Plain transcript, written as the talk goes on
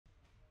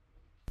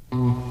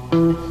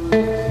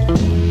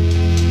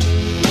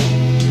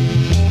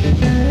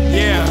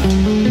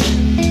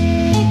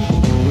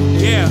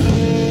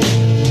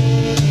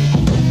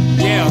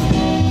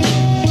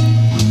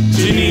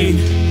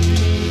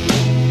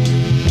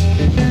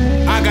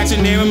got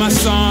your name in my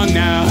song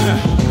now.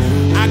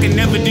 I can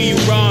never do you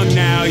wrong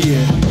now,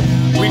 yeah.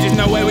 We just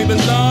know where we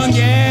belong,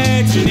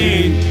 yeah,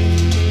 Jeanine.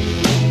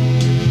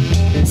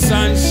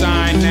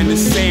 Sunshine and the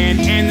sand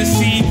and the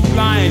sea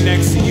lying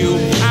next to you.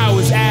 I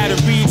was out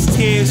of reach,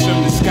 tears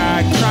from the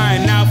sky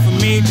crying out for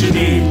me,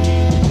 Jeanine.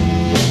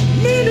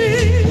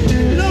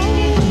 Many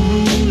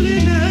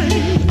lonely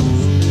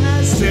nights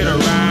I Sit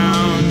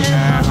around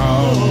at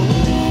home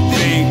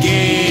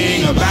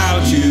thinking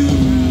about you.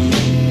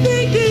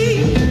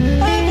 thinking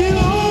of you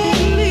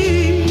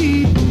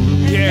only,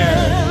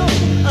 Yeah.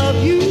 of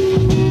you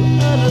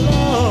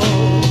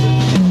alone.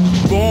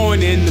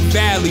 Born in the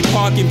valley,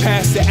 parking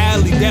past the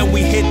alley, then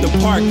we hit the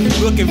park,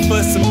 looking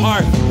for some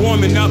art,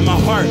 warming up my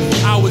heart.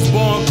 I was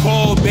born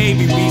cold,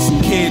 baby, we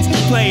some kids,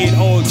 playing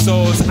old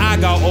souls. I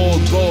got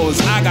old goals,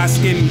 I got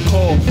skin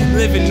cold,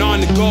 living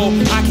on the go.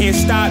 I can't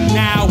stop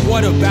now,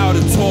 what about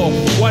a tour?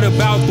 What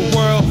about the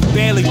world?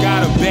 Barely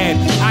got a bed,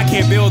 I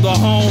can't build a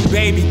home,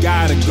 baby,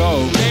 gotta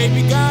go.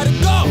 Baby, gotta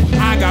go.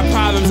 I got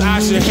problems I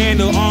should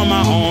handle on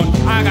my own.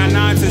 I got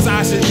nonsense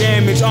I should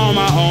damage on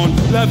my own.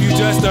 Love you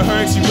just to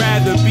hurt you,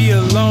 rather be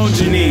alone,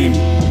 Jeanine.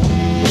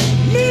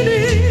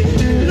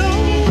 Many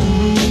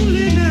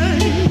lonely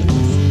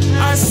nights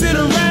I sit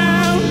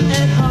around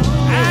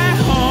at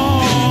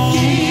home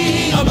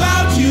thinking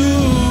about you.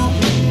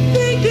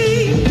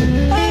 thinking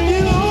of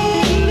you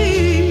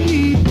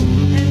only,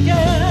 and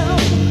girl,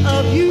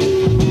 of you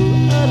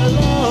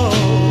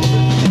alone.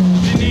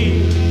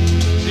 Jeanine,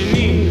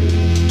 Jeanine,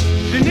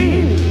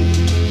 Jeanine,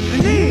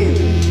 Jeanine,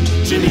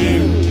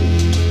 Jeanine.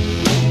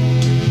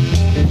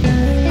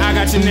 I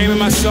got your name in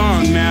my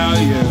song now,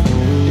 yeah.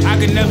 I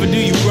could never do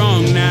you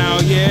wrong now,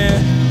 yeah.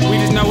 We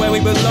just know where we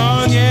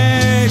belong,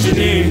 yeah,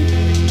 Jeanine.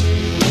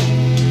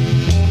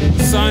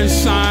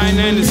 Sunshine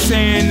and the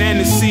sand and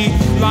the sea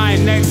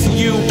lying next to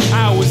you.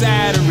 I was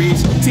out of reach,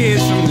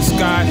 tears from the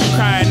sky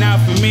crying out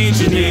for me,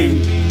 Jeanine.